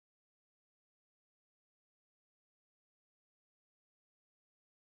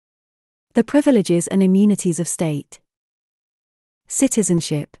The privileges and immunities of state.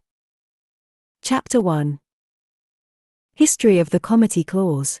 Citizenship. Chapter 1. History of the Comity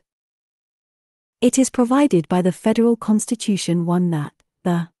Clause. It is provided by the Federal Constitution 1 that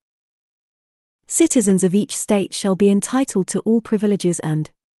the citizens of each state shall be entitled to all privileges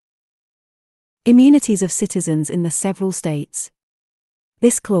and immunities of citizens in the several states.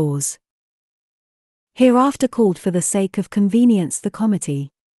 This clause, hereafter called for the sake of convenience the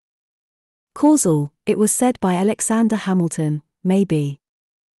Comity Causal, it was said by Alexander Hamilton, may be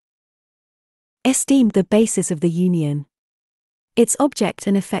esteemed the basis of the Union. Its object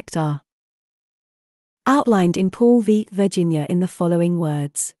and effect are outlined in Paul v. Virginia in the following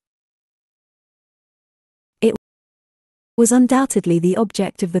words. It was undoubtedly the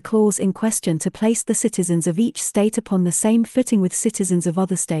object of the clause in question to place the citizens of each state upon the same footing with citizens of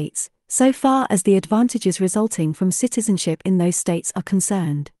other states, so far as the advantages resulting from citizenship in those states are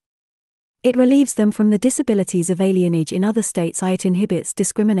concerned. It relieves them from the disabilities of alienage in other states. It inhibits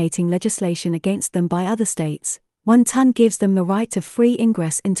discriminating legislation against them by other states. 1 gives them the right of free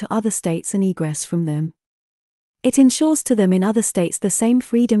ingress into other states and egress from them. It ensures to them in other states the same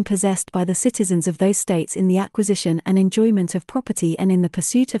freedom possessed by the citizens of those states in the acquisition and enjoyment of property and in the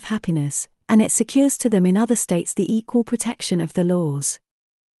pursuit of happiness, and it secures to them in other states the equal protection of the laws.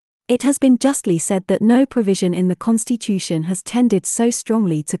 It has been justly said that no provision in the Constitution has tended so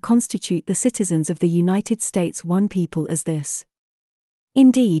strongly to constitute the citizens of the United States one people as this.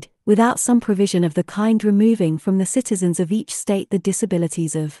 Indeed, without some provision of the kind removing from the citizens of each state the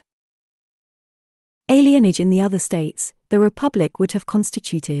disabilities of alienage in the other states, the Republic would have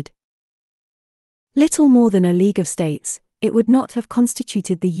constituted little more than a league of states. It would not have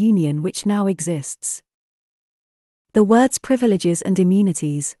constituted the Union which now exists. The words privileges and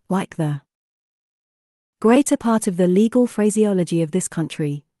immunities, like the greater part of the legal phraseology of this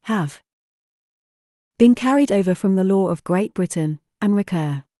country, have been carried over from the law of Great Britain, and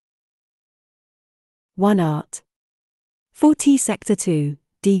recur. 1 Art. 40 Sector 2,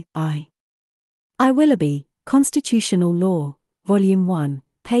 D.I. I. Willoughby, Constitutional Law, Volume 1,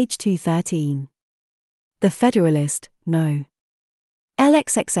 page 213. The Federalist, No.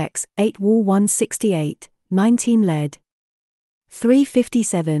 LXXX, 8 Wall 168, 19 led.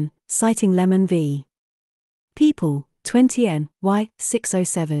 357, citing Lemon v. People, 20 N. Y.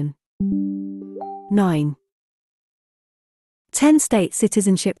 607. 9. 10 State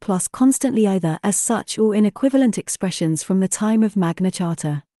citizenship plus constantly either as such or in equivalent expressions from the time of Magna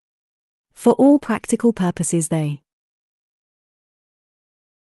Charta. For all practical purposes they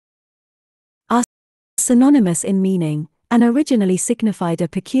are synonymous in meaning, and originally signified a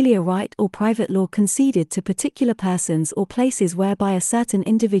peculiar right or private law conceded to particular persons or places whereby a certain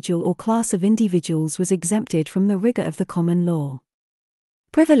individual or class of individuals was exempted from the rigor of the common law.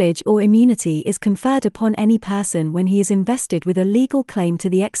 Privilege or immunity is conferred upon any person when he is invested with a legal claim to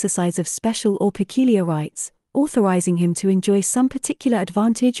the exercise of special or peculiar rights, authorizing him to enjoy some particular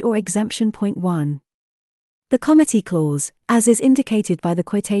advantage or exemption. 1. The Comity Clause, as is indicated by the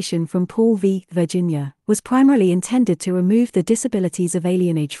quotation from Paul v. Virginia, was primarily intended to remove the disabilities of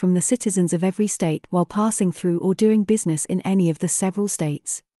alienage from the citizens of every state while passing through or doing business in any of the several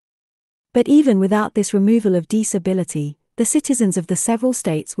states. But even without this removal of disability, the citizens of the several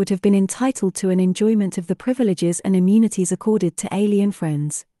states would have been entitled to an enjoyment of the privileges and immunities accorded to alien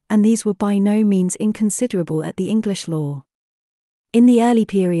friends, and these were by no means inconsiderable at the English law. In the early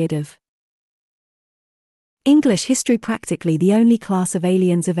period of English history, practically the only class of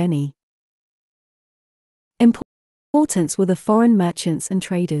aliens of any importance were the foreign merchants and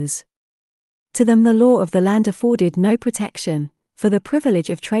traders. To them the law of the land afforded no protection. For the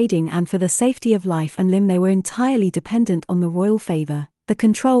privilege of trading and for the safety of life and limb they were entirely dependent on the royal favor, the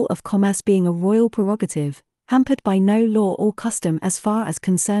control of commerce being a royal prerogative, hampered by no law or custom as far as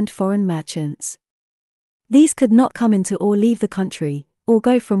concerned foreign merchants. These could not come into or leave the country, or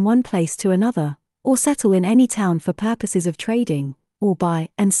go from one place to another, or settle in any town for purposes of trading, or buy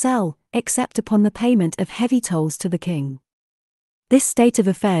and sell, except upon the payment of heavy tolls to the king. This state of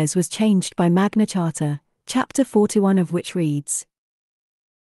affairs was changed by Magna Charta, Chapter 41 of which reads,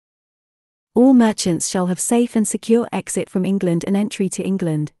 all merchants shall have safe and secure exit from England and entry to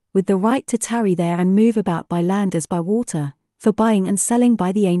England, with the right to tarry there and move about by land as by water, for buying and selling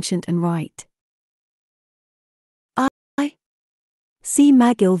by the ancient and right. I. C.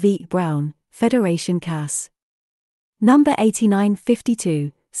 Magill v. Brown, Federation Cass. Number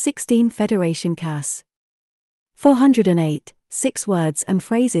 8952, 16 Federation Cass. 408, 6 words and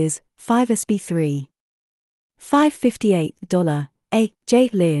phrases, 5 SB 3. $558, A. J.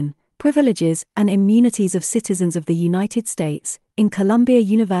 Lynn, Privileges and Immunities of Citizens of the United States, in Columbia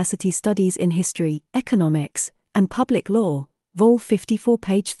University Studies in History, Economics, and Public Law, Vol. 54,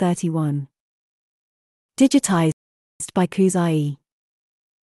 page 31. Digitized by Kuzai.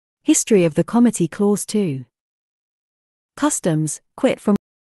 History of the Comity Clause 2. Customs, quit from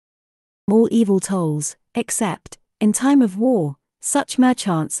all evil tolls, except, in time of war, such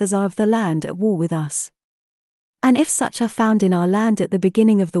merchants as are of the land at war with us. And if such are found in our land at the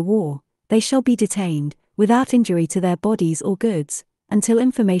beginning of the war, they shall be detained, without injury to their bodies or goods, until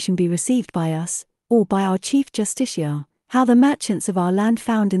information be received by us, or by our Chief Justiciar, how the merchants of our land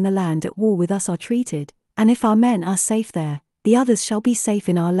found in the land at war with us are treated, and if our men are safe there, the others shall be safe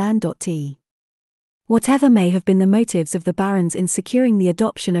in our land. T. Whatever may have been the motives of the barons in securing the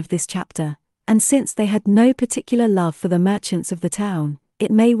adoption of this chapter, and since they had no particular love for the merchants of the town, it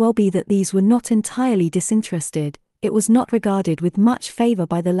may well be that these were not entirely disinterested, it was not regarded with much favor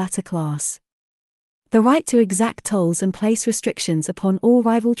by the latter class. The right to exact tolls and place restrictions upon all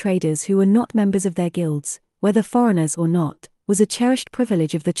rival traders who were not members of their guilds, whether foreigners or not, was a cherished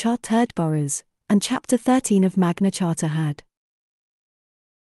privilege of the chartered boroughs, and Chapter 13 of Magna Charta had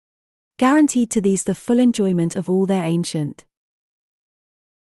guaranteed to these the full enjoyment of all their ancient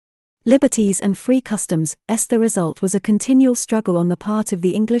liberties and free customs. The result was a continual struggle on the part of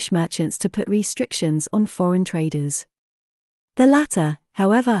the English merchants to put restrictions on foreign traders. The latter,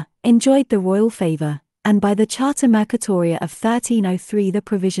 however, enjoyed the royal favor, and by the Charta Mercatoria of 1303 the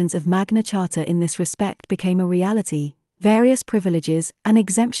provisions of Magna Charta in this respect became a reality, various privileges and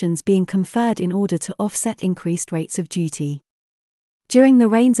exemptions being conferred in order to offset increased rates of duty. During the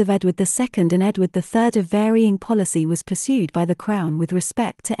reigns of Edward II and Edward III a varying policy was pursued by the Crown with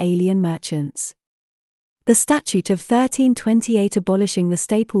respect to alien merchants. The Statute of 1328 abolishing the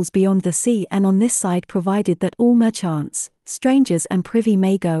staples beyond the sea and on this side provided that all merchants, strangers and privy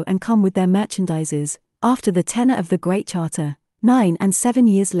may go and come with their merchandises, after the tenor of the Great Charter. 9 and 7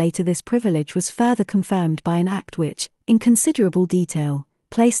 years later this privilege was further confirmed by an act which, in considerable detail,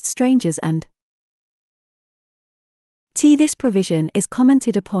 placed strangers and This provision is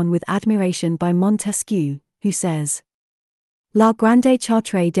commented upon with admiration by Montesquieu, who says, La grande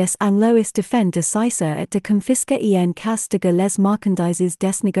charte des Anglois defend de Caesar et de confisca en cas de les marchandises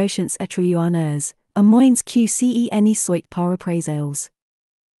des négociants étrangers, à moins que ce soit parapraises.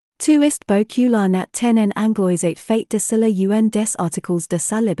 Tu est beau que la net tenen Anglois et fait de cela un des articles de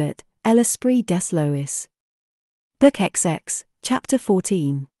sa liberté, et l'esprit des lois. Book XX, Chapter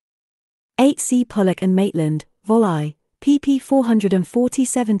 14. 8 C. Pollock and Maitland, Vol I, pp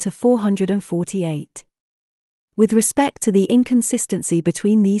 447-448. With respect to the inconsistency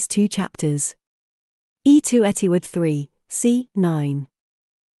between these two chapters. E2 Etiward 3, c. 9.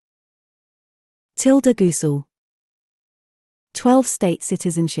 Goosel. 12 State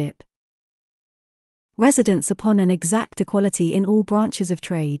citizenship. Residence upon an exact equality in all branches of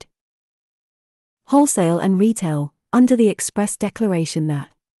trade. Wholesale and retail, under the express declaration that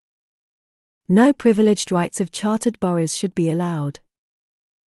no privileged rights of chartered boroughs should be allowed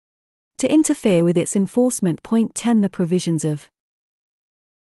to interfere with its enforcement. 10 The provisions of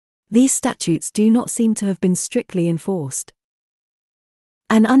these statutes do not seem to have been strictly enforced,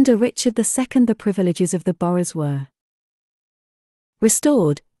 and under Richard II the privileges of the boroughs were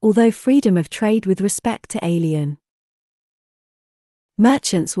restored, although freedom of trade with respect to alien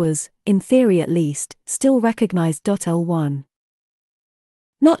merchants was, in theory at least, still recognized. L1.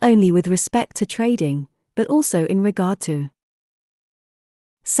 Not only with respect to trading, but also in regard to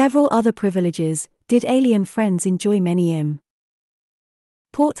several other privileges, did alien friends enjoy many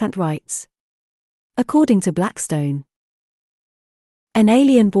important rights. According to Blackstone, an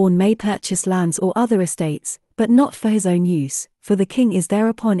alien-born may purchase lands or other estates, but not for his own use, for the king is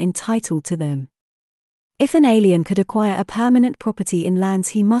thereupon entitled to them. If an alien could acquire a permanent property in lands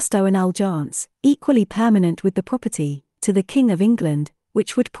he must owe an allegiance, equally permanent with the property, to the King of England,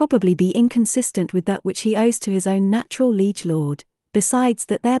 which would probably be inconsistent with that which he owes to his own natural liege lord, besides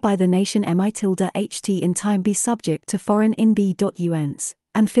that thereby the nation might in time be subject to foreign inb.uns,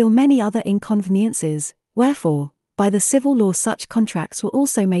 and feel many other inconveniences, wherefore, by the civil law such contracts were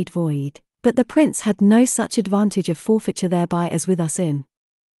also made void, but the prince had no such advantage of forfeiture thereby as with us in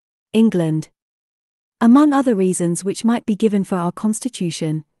England. Among other reasons which might be given for our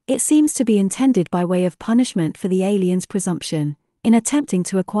constitution, it seems to be intended by way of punishment for the alien's presumption, in attempting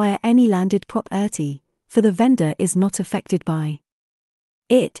to acquire any landed property, for the vendor is not affected by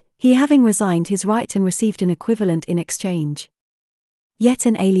it, he having resigned his right and received an equivalent in exchange. Yet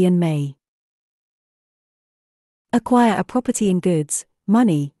an alien may acquire a property in goods,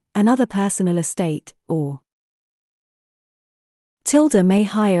 money, another personal estate, or May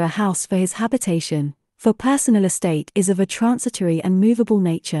hire a house for his habitation, for personal estate is of a transitory and movable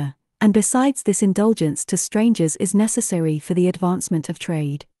nature, and besides this indulgence to strangers is necessary for the advancement of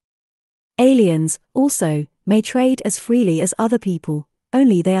trade. Aliens, also, may trade as freely as other people,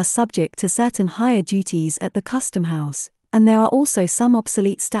 only they are subject to certain higher duties at the custom house, and there are also some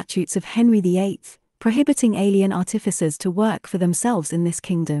obsolete statutes of Henry VIII, prohibiting alien artificers to work for themselves in this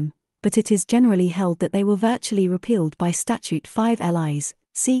kingdom, but it is generally held that they were virtually repealed by Statute 5 Lis.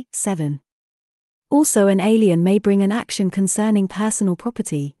 c. 7. Also an alien may bring an action concerning personal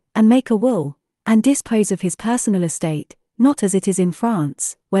property, and make a will, and dispose of his personal estate, not as it is in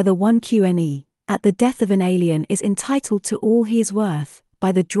France, where the 1qne, at the death of an alien is entitled to all he is worth,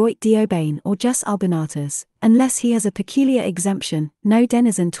 by the droit d'aubaine or jus albernatus, unless he has a peculiar exemption. No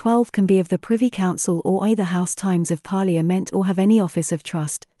denizen 12 can be of the Privy Council or either House Times of Parliament or have any office of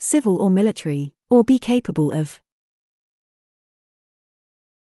trust, civil or military, or be capable of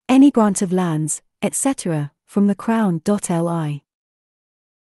any grant of lands, etc., from the Crown. Li.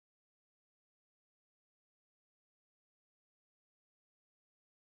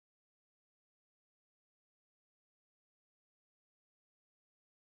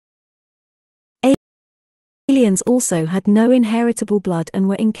 Aliens also had no inheritable blood and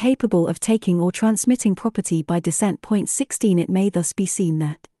were incapable of taking or transmitting property by descent. 16 It may thus be seen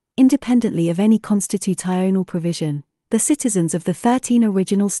that, independently of any constitutional provision, the citizens of the 13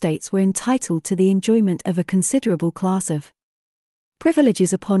 original states were entitled to the enjoyment of a considerable class of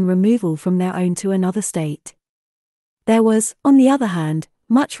privileges upon removal from their own to another state. There was, on the other hand,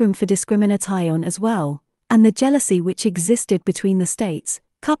 much room for discrimination as well, and the jealousy which existed between the states,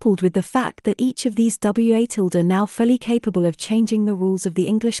 coupled with the fact that each of these were now fully capable of changing the rules of the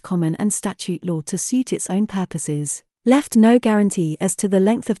English common and statute law to suit its own purposes, left no guarantee as to the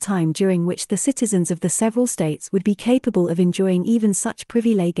length of time during which the citizens of the several states would be capable of enjoying even such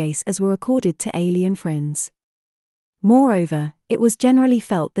privileges as were accorded to alien friends. Moreover, it was generally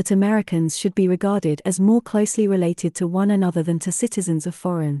felt that Americans should be regarded as more closely related to one another than to citizens of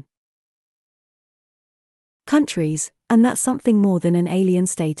foreign countries, and that something more than an alien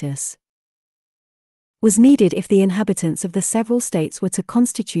status was needed if the inhabitants of the several states were to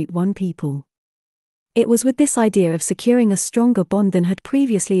constitute one people. It was with this idea of securing a stronger bond than had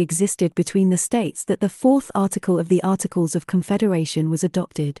previously existed between the states that the fourth article of the Articles of Confederation was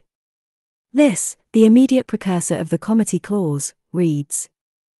adopted. This, the immediate precursor of the Comity Clause, reads: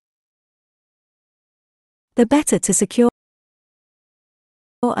 "The better to secure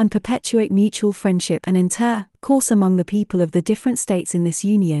and perpetuate mutual friendship and intercourse among the people of the different states in this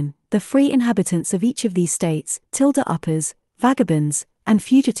union, the free inhabitants of each of these states, uppers, vagabonds, and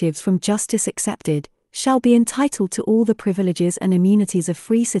fugitives from justice excepted, shall be entitled to all the privileges and immunities of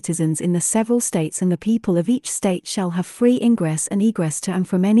free citizens in the several states, and the people of each state shall have free ingress and egress to and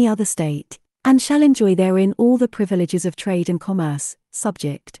from any other state, and shall enjoy therein all the privileges of trade and commerce,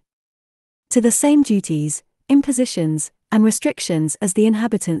 subject to the same duties, impositions, and restrictions as the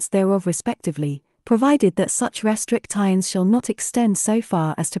inhabitants thereof respectively, provided that such restrictions shall not extend so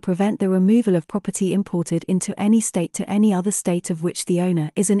far as to prevent the removal of property imported into any state to any other state of which the owner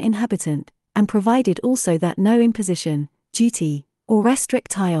is an inhabitant, and provided also that no imposition, duty, or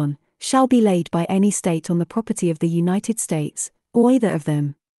restriction shall be laid by any state on the property of the United States, or either of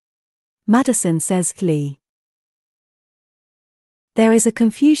them." Madison says, Lee. There is a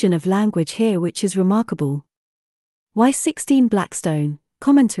confusion of language here which is remarkable. Y 16 Blackstone,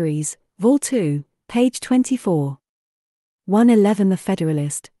 Commentaries, Vol. 2, page 24. 111 The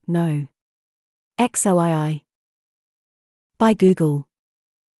Federalist, No. XLII. By Google.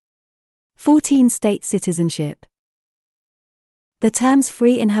 14 State Citizenship. The terms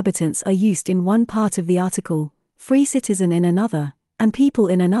free inhabitants are used in one part of the article, free citizen in another, and people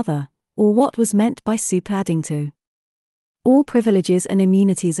in another, or what was meant by superadding to all privileges and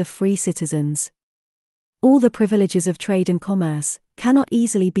immunities of free citizens. All the privileges of trade and commerce cannot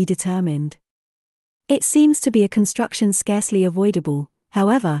easily be determined. It seems to be a construction scarcely avoidable,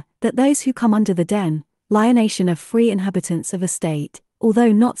 however, that those who come under the denomination of free inhabitants of a state,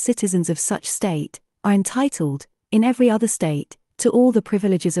 although not citizens of such state, are entitled, in every other state, to all the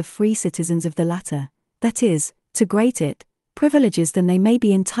privileges of free citizens of the latter, that is, to greater privileges than they may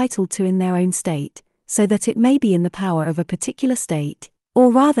be entitled to in their own state, so that it may be in the power of a particular state,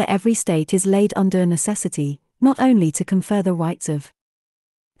 or rather every state is laid under a necessity, not only to confer the rights of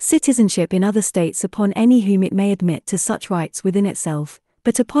citizenship in other states upon any whom it may admit to such rights within itself,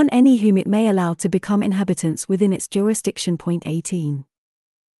 but upon any whom it may allow to become inhabitants within its jurisdiction. 18.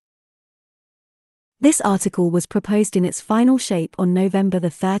 This article was proposed in its final shape on November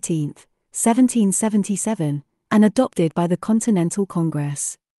 13, 1777, and adopted by the Continental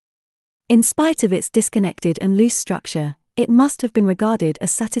Congress. In spite of its disconnected and loose structure, it must have been regarded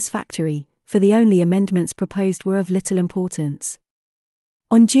as satisfactory, for the only amendments proposed were of little importance.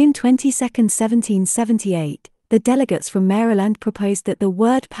 On June 22, 1778, the delegates from Maryland proposed that the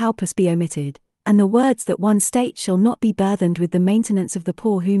word paupus be omitted, and the words that one state shall not be burthened with the maintenance of the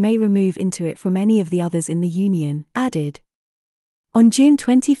poor who may remove into it from any of the others in the Union, added. On June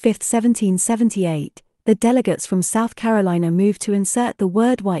 25, 1778, the delegates from South Carolina moved to insert the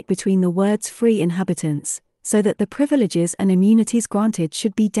word white between the words free inhabitants, so that the privileges and immunities granted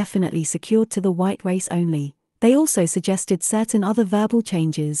should be definitely secured to the white race only. They also suggested certain other verbal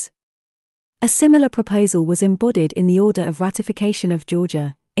changes. A similar proposal was embodied in the Order of Ratification of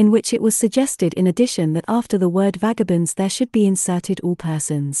Georgia, in which it was suggested in addition that after the word vagabonds there should be inserted all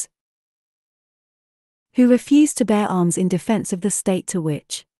persons who refuse to bear arms in defense of the state to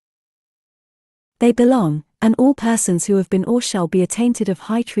which they belong, and all persons who have been or shall be attainted of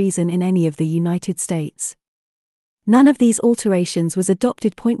high treason in any of the United States. None of these alterations was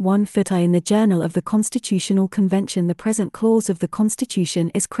adopted. 1 foot I in the Journal of the Constitutional Convention. The present clause of the Constitution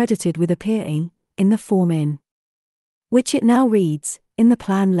is credited with appearing, in the form in which it now reads, in the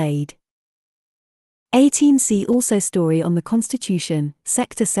plan laid. 18 See also Story on the Constitution,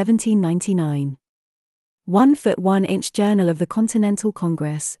 Sector 1799. 1 foot 1 inch Journal of the Continental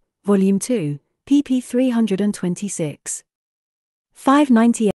Congress, Volume 2, pp. 326.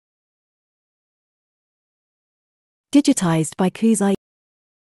 598. Digitized by Kuzai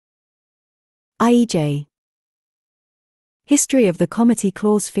IEJ. History of the Comity.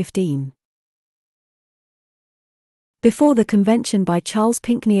 Clause 15. Before the convention by Charles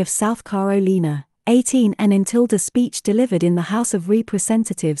Pinckney of South Carolina, 18 and until the speech delivered in the House of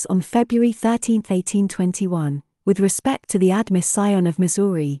Representatives on February 13, 1821, with respect to the admission of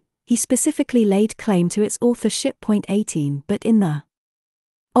Missouri, he specifically laid claim to its authorship. 18 But in the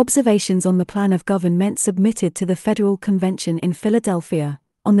Observations on the Plan of Government submitted to the Federal Convention in Philadelphia,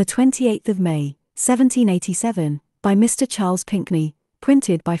 on the 28th of May, 1787, by Mr. Charles Pinckney,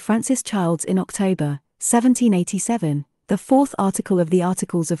 printed by Francis Childs in October, 1787, the fourth article of the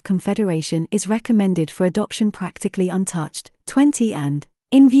Articles of Confederation is recommended for adoption practically untouched. 20 And,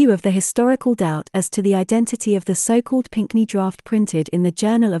 in view of the historical doubt as to the identity of the so-called Pinckney draft printed in the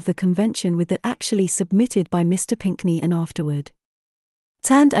Journal of the Convention with that actually submitted by Mr. Pinckney and afterward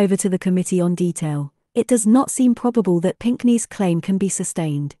turned over to the Committee on Detail, it does not seem probable that Pinckney's claim can be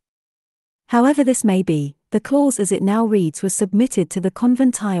sustained. However this may be, the clause as it now reads was submitted to the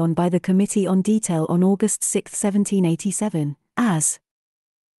Convention by the Committee on Detail on August 6, 1787, as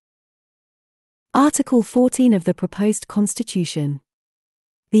Article 14 of the proposed Constitution.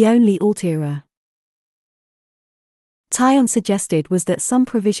 The only alteration Tyon suggested was that some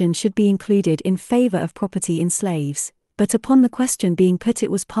provision should be included in favor of property in slaves, but upon the question being put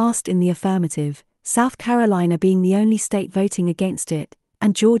it was passed in the affirmative, South Carolina being the only state voting against it,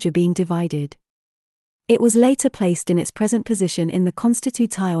 and Georgia being divided. It was later placed in its present position in the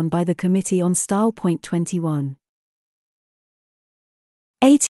Constitution by the Committee on Style. 21.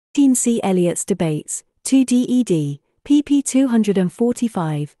 18 See Eliot's Debates, 2 DED, pp.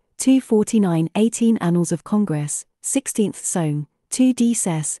 245, 249. 18 Annals of Congress, 16th Song, 2 D.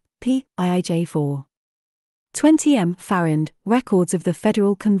 Sess, p. IIJ 4. 20 M. Farrand, Records of the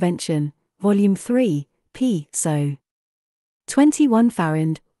Federal Convention, Volume 3, p. So. 21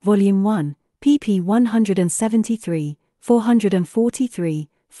 Farrand, Volume 1, pp. 173, 443,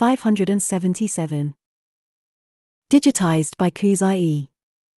 577. Digitized by Kuzai.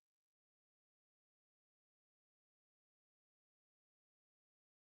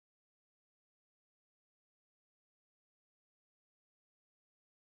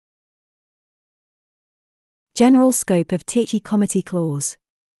 General scope of TE Comity Clause.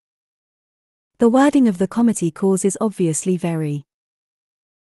 The wording of the Comity Clause is obviously very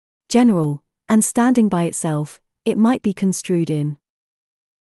general, and standing by itself, it might be construed in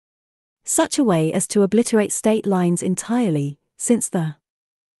such a way as to obliterate state lines entirely, since the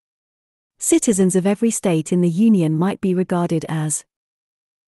citizens of every state in the Union might be regarded as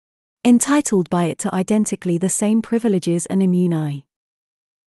entitled by it to identically the same privileges and immunities.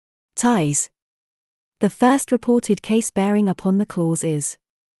 The first reported case bearing upon the clause is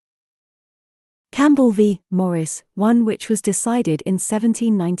Campbell v. Morris, one which was decided in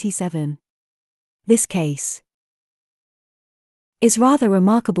 1797. This case is rather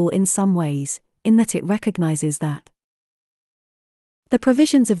remarkable in some ways, in that it recognizes that the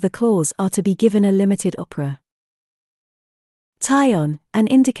provisions of the clause are to be given a limited opera tie-on,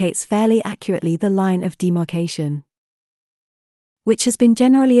 and indicates fairly accurately the line of demarcation which has been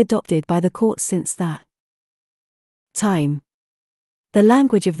generally adopted by the courts since that Time. The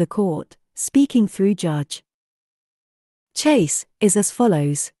language of the court, speaking through Judge Chase, is as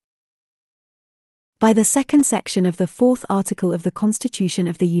follows. By the second section of the fourth article of the Constitution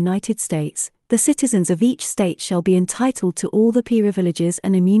of the United States, the citizens of each state shall be entitled to all the privileges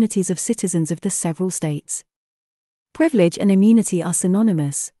and immunities of citizens of the several states. Privilege and immunity are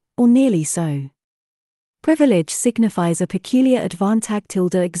synonymous, or nearly so. Privilege signifies a peculiar advantage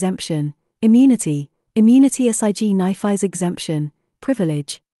tilde exemption, immunity signifies exemption,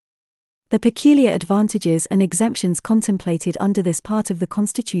 privilege. The peculiar advantages and exemptions contemplated under this part of the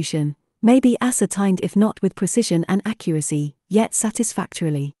Constitution may be ascertained if not with precision and accuracy, yet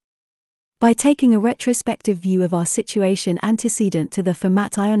satisfactorily. By taking a retrospective view of our situation antecedent to the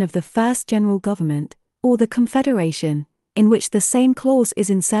formation of the first general government, or the Confederation, in which the same clause is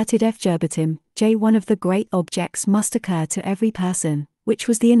inserted f verbatim, j. One of the great objects must occur to every person, which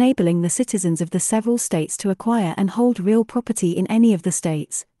was the enabling the citizens of the several states to acquire and hold real property in any of the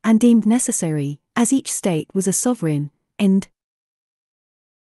states, and deemed necessary, as each state was a sovereign, independent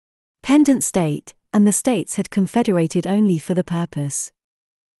state, and the states had confederated only for the purpose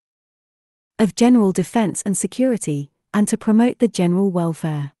of general defense and security, and to promote the general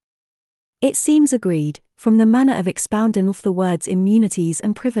welfare. It seems agreed, from the manner of expounding of the words immunities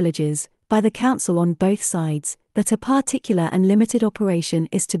and privileges, by the counsel on both sides, that a particular and limited operation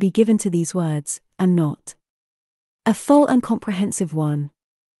is to be given to these words, and not a full and comprehensive one.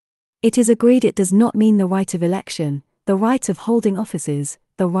 It is agreed it does not mean the right of election, the right of holding offices,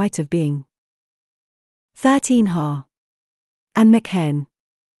 the right of being. 13 Har. and McHen.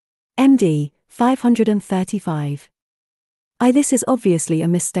 MD, 535. This is obviously a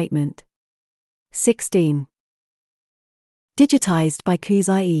misstatement. 16. Digitized by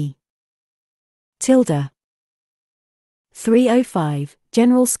Kuzai. Tilde. 305,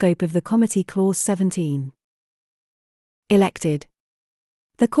 General Scope of the Committee Clause 17. Elected.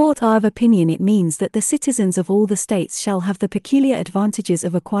 The court are of opinion it means that the citizens of all the states shall have the peculiar advantages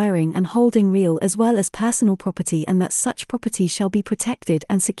of acquiring and holding real as well as personal property, and that such property shall be protected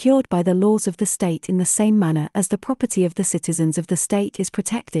and secured by the laws of the state in the same manner as the property of the citizens of the state is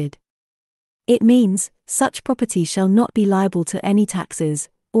protected. It means, such property shall not be liable to any taxes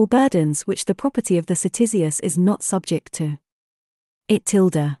or burdens which the property of the citizens is not subject to. It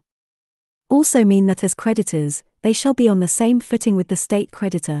tilde. Also mean that as creditors, they shall be on the same footing with the state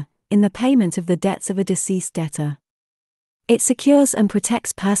creditor, in the payment of the debts of a deceased debtor. It secures and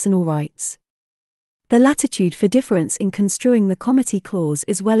protects personal rights. The latitude for difference in construing the comity clause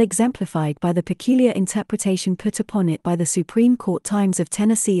is well exemplified by the peculiar interpretation put upon it by the Supreme Court Times of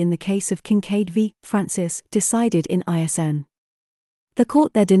Tennessee in the case of Kincaid v. Francis, decided in ISN. The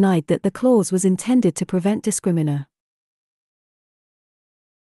court there denied that the clause was intended to prevent discrimination.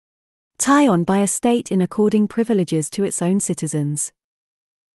 Tie on by a state in according privileges to its own citizens,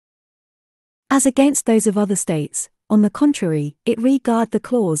 as against those of other states. On the contrary, it regard the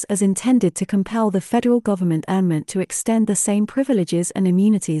clause as intended to compel the federal government to extend the same privileges and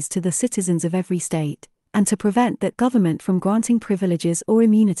immunities to the citizens of every state, and to prevent that government from granting privileges or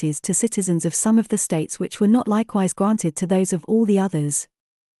immunities to citizens of some of the states which were not likewise granted to those of all the others.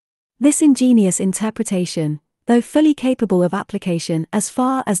 This ingenious interpretation, though fully capable of application as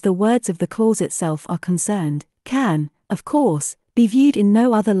far as the words of the clause itself are concerned, can, of course, be viewed in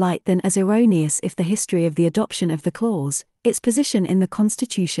no other light than as erroneous if the history of the adoption of the clause, its position in the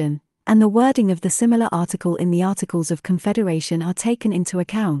Constitution, and the wording of the similar article in the Articles of Confederation are taken into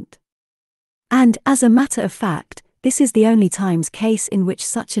account. And, as a matter of fact, this is the only case in which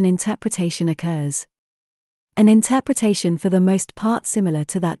such an interpretation occurs. An interpretation for the most part similar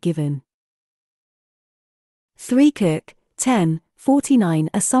to that given. 3 Cook, 1049.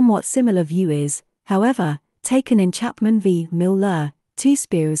 A somewhat similar view is, however, taken in Chapman v. Miller, 2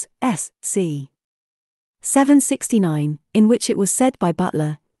 Spears, S.C. 769, in which it was said by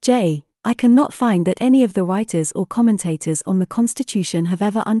Butler, J., I cannot find that any of the writers or commentators on the Constitution have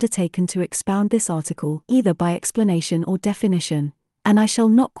ever undertaken to expound this article either by explanation or definition, and I shall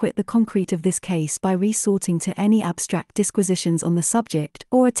not quit the concrete of this case by resorting to any abstract disquisitions on the subject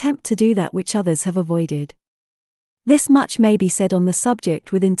or attempt to do that which others have avoided. This much may be said on the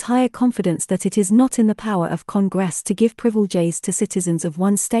subject with entire confidence, that it is not in the power of Congress to give privileges to citizens of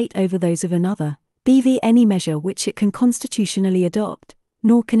one state over those of another, be any measure which it can constitutionally adopt,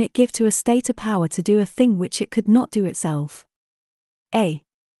 nor can it give to a state a power to do a thing which it could not do itself. A.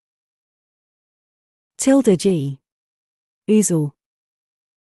 G. Ouzell.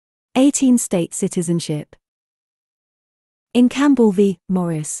 18 State Citizenship. In Campbell v.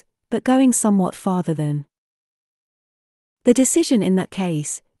 Morris, but going somewhat farther than the decision in that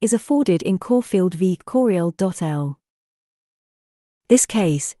case, is afforded in Caulfield v. Coriel. L. This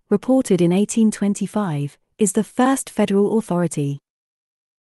case, reported in 1825, is the first federal authority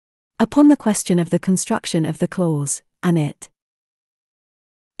upon the question of the construction of the clause, and it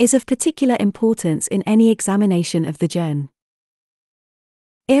is of particular importance in any examination of the general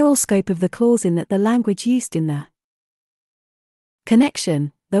scope of the clause, in that the language used in the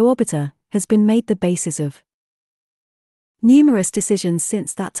connection, though obiter, has been made the basis of numerous decisions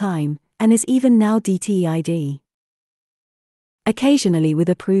since that time, and is even now determined, occasionally with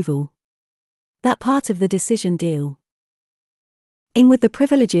approval. That part of the decision deal in with the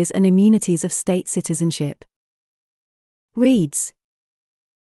privileges and immunities of state citizenship reads: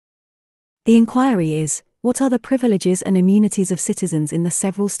 the inquiry is, what are the privileges and immunities of citizens in the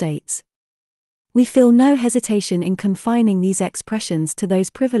several states? We feel no hesitation in confining these expressions to those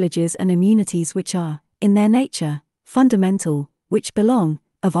privileges and immunities which are, in their nature, fundamental, which belong,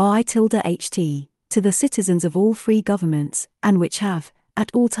 of RIHT, to the citizens of all free governments, and which have,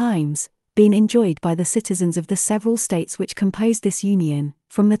 at all times, been enjoyed by the citizens of the several states which compose this Union,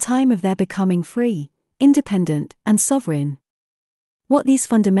 from the time of their becoming free, independent, and sovereign. What these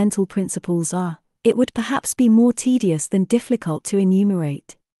fundamental principles are, it would perhaps be more tedious than difficult to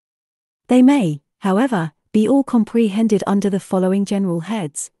enumerate. They may, however, be all comprehended under the following general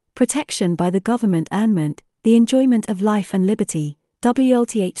heads: protection by the government and the enjoyment of life and liberty,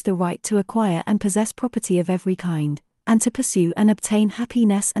 WLTH the right to acquire and possess property of every kind, and to pursue and obtain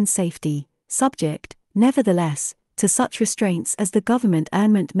happiness and safety, subject, nevertheless, to such restraints as the government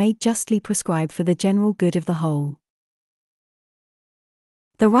and may justly prescribe for the general good of the whole.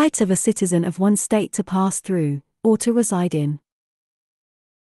 The right of a citizen of one state to pass through, or to reside in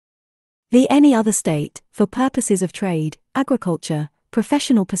any other state, for purposes of trade, agriculture,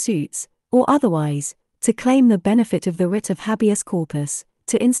 professional pursuits, or otherwise, to claim the benefit of the writ of habeas corpus,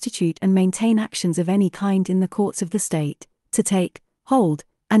 to institute and maintain actions of any kind in the courts of the state, to take, hold,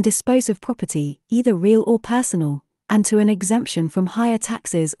 and dispose of property, either real or personal, and to an exemption from higher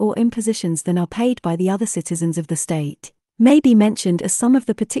taxes or impositions than are paid by the other citizens of the state, may be mentioned as some of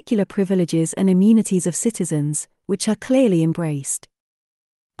the particular privileges and immunities of citizens, which are clearly embraced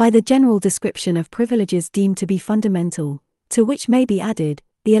by the general description of privileges deemed to be fundamental, to which may be added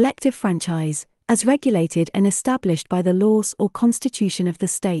the elective franchise, as regulated and established by the laws or constitution of the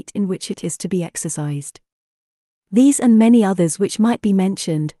state in which it is to be exercised. These and many others which might be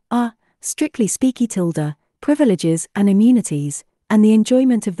mentioned are, strictly speaking, privileges and immunities, and the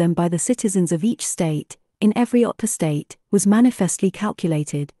enjoyment of them by the citizens of each state, in every upper state, was manifestly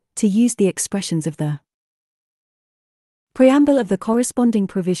calculated, to use the expressions of the preamble of the corresponding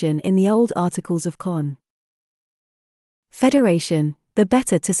provision in the old Articles of Confederation, the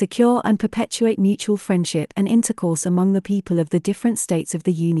better to secure and perpetuate mutual friendship and intercourse among the people of the different states of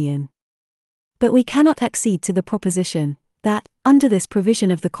the Union. But we cannot accede to the proposition that, under this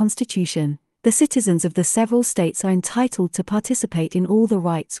provision of the Constitution, the citizens of the several states are entitled to participate in all the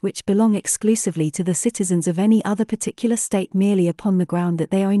rights which belong exclusively to the citizens of any other particular state merely upon the ground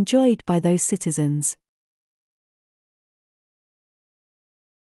that they are enjoyed by those citizens.